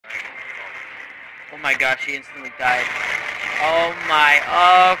Oh my gosh, he instantly died. Oh my,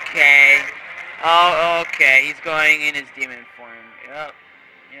 okay. Oh, okay, he's going in his demon form. Yep.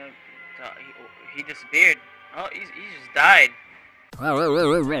 Yep. So he disappeared. Oh, he just died.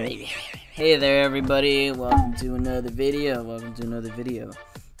 Hey there, everybody. Welcome to another video.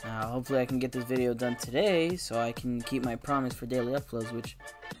 Hopefully I can get this video done today so I can keep my promise for daily uploads, which...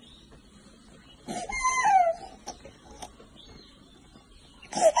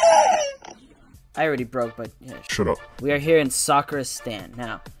 I already broke, but yeah, shut up. We are here in Sakura's stand.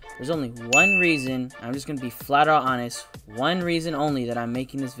 Now, there's only one reason, I'm just gonna be flat out honest, one reason only that I'm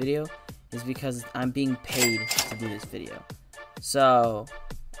making this video is because I'm being paid to do this video. So,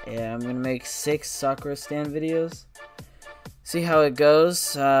 yeah, I'm gonna make 6 Sakura stand videos. See how it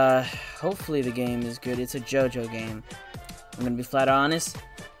goes. Hopefully the game is good. It's a Jojo game. I'm gonna be flat out honest.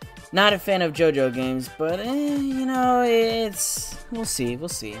 Not a fan of Jojo games, but you know, we'll see.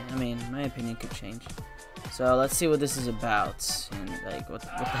 I mean, my opinion could change. So let's see what this is about. And like, what the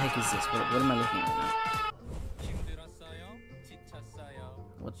heck is this? What am I looking at right now?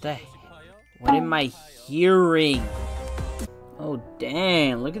 What the heck? What am I hearing? Oh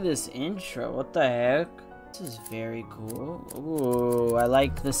dang! Look at this intro. What the heck? This is very cool. Ooh, I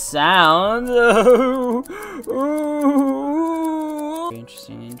like the sound. Ooh. Very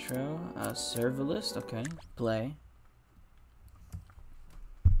interesting intro. Server list. Okay, play.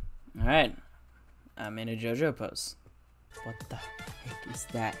 All right, I'm in a Jojo pose. What the heck is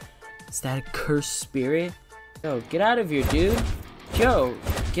that? Is that a cursed spirit? Yo, get out of here, dude. Yo,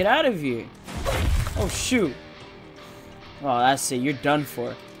 get out of here. Oh shoot. Oh, that's it. You're done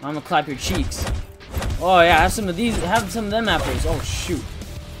for. I'm gonna clap your cheeks. Oh yeah, have some of these. Have some of them apples. Oh shoot.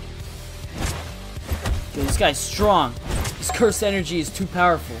 Yo, this guy's strong. This cursed energy is too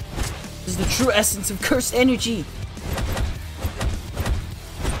powerful. This is the true essence of cursed energy.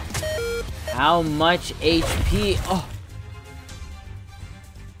 How much HP? Oh,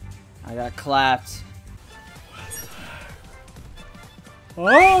 I got clapped.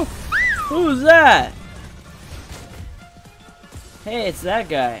 Oh, who's that? Hey, it's that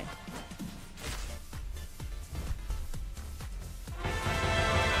guy.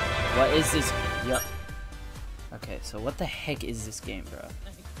 What is this? Yup. Okay, so what the heck is this game, bro?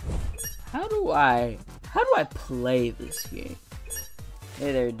 How do I play this game?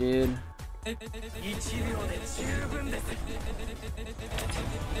 Hey there, dude.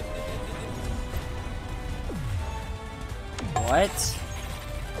 What?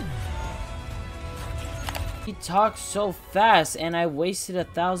 He talks so fast and I wasted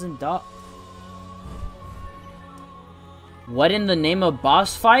 $1,000. What in the name of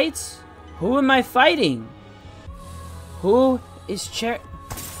boss fights? Who am I fighting? Who is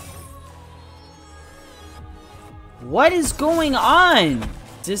What is going on?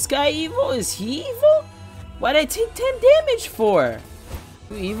 Is this guy evil? Is he evil? Why'd I take 10 damage for?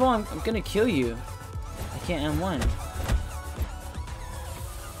 You evil? I'm gonna kill you. I can't M1.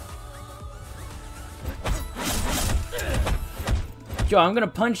 Yo, I'm gonna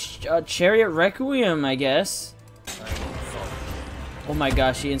punch Chariot Requiem, I guess. Oh my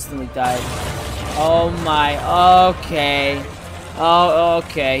gosh, he instantly died. Oh my, okay. Oh,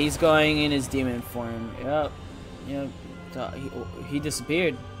 okay, he's going in his demon form. Yep. So he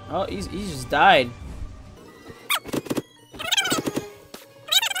disappeared. Oh, he just died.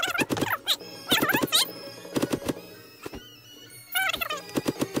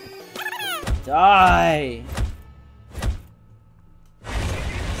 Die.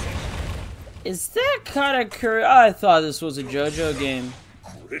 Is that kind of curious? I thought this was a Jojo game.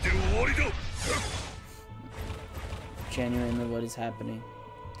 Genuinely, what is happening?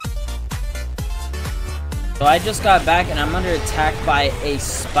 So I just got back and I'm under attack by a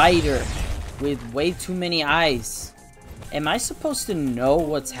spider with way too many eyes. Am I supposed to know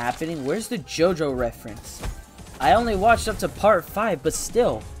what's happening? Where's the Jojo reference? I only watched up to part 5, but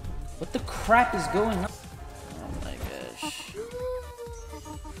still, what the crap is going on? Oh my gosh.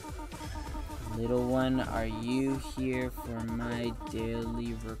 Little one, are you here for my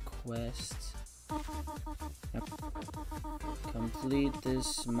daily request? Yep. Complete this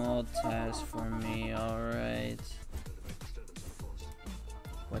small task for me, alright.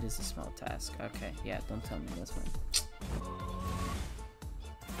 What is a small task? Okay, yeah, don't tell me, that's fine.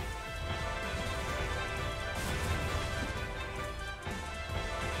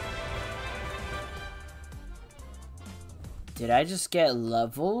 Did I just get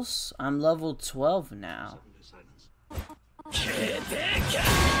levels? I'm level 12 now.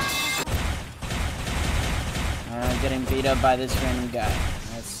 I'm getting beat up by this random guy.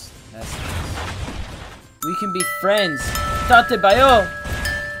 That's nice. We can be friends. Tate bayo.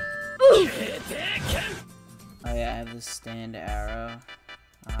 have the stand arrow.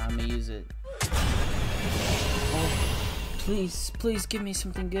 I'm gonna use it. Oh, please, please give me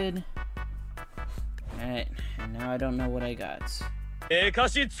something good. Alright, and now I don't know what I got.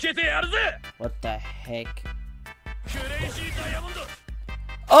 What the heck?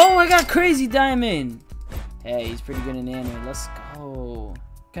 Oh, I got Crazy Diamond! Hey, he's pretty good in anime. Let's go.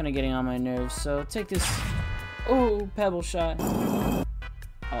 Kind of getting on my nerves, so take this. Oh, pebble shot. Oh,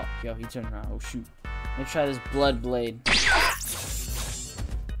 yo, he turned around. Oh, shoot. Let me try this blood blade.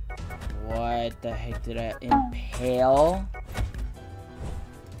 What the heck did I impale?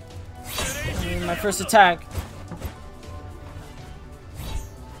 My first attack.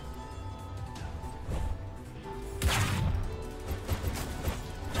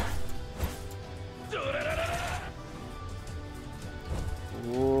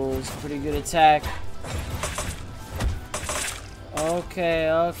 Ooh, it's a pretty good attack.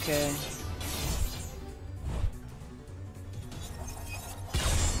 Okay, okay.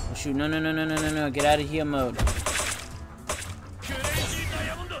 Oh shoot, no, no, no, no, no, no, no, get out of heal mode.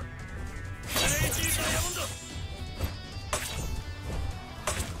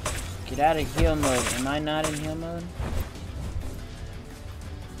 Get out of heal mode. Am I not in heal mode?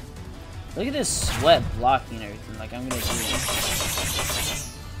 Look at this sweat blocking everything, like I'm gonna do it.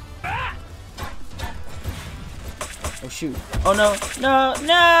 Oh shoot. Oh no, no,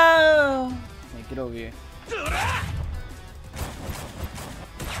 no! Hey, get over here.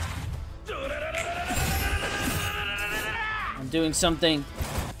 I'm doing something.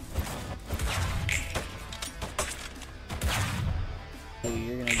 Oh,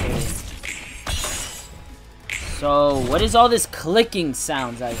 you're gonna get it. So, what is all this clicking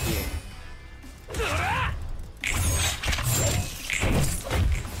sounds I hear?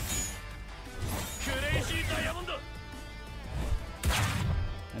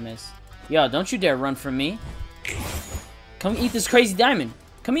 I miss. Yo, don't you dare run from me. Come eat this crazy diamond.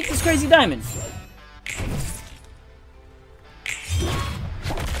 Come eat this crazy diamond.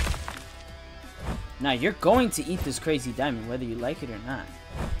 Now, you're going to eat this crazy diamond, whether you like it or not.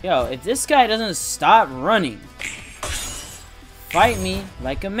 Yo, if this guy doesn't stop running, fight me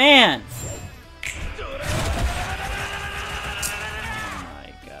like a man. Oh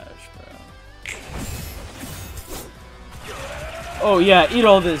my gosh, bro. Oh yeah, eat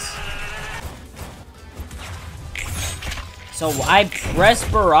all this. So I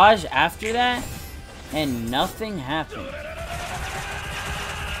pressed barrage after that, and nothing happened.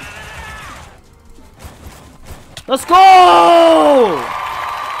 Let's go!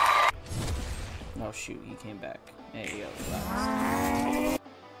 Oh shoot, he came back. Hey, yo, relax.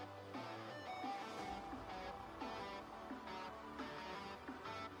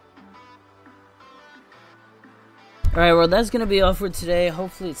 Alright, well that's gonna be all for today.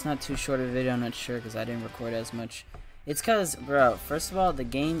 Hopefully it's not too short of a video, I'm not sure because I didn't record as much. It's cause, bro, first of all, the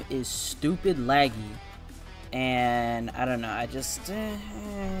game is stupid laggy. And, I don't know, I just,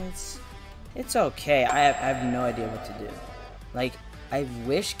 it's okay. I have no idea what to do. Like, I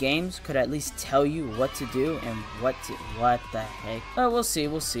wish games could at least tell you what to do and what the heck. Oh, we'll see,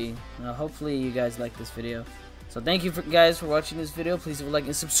 we'll see. Hopefully you guys like this video. So thank you guys for watching this video. Please leave a like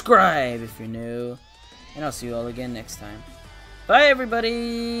and subscribe if you're new. And I'll see you all again next time. Bye,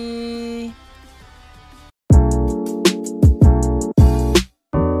 everybody!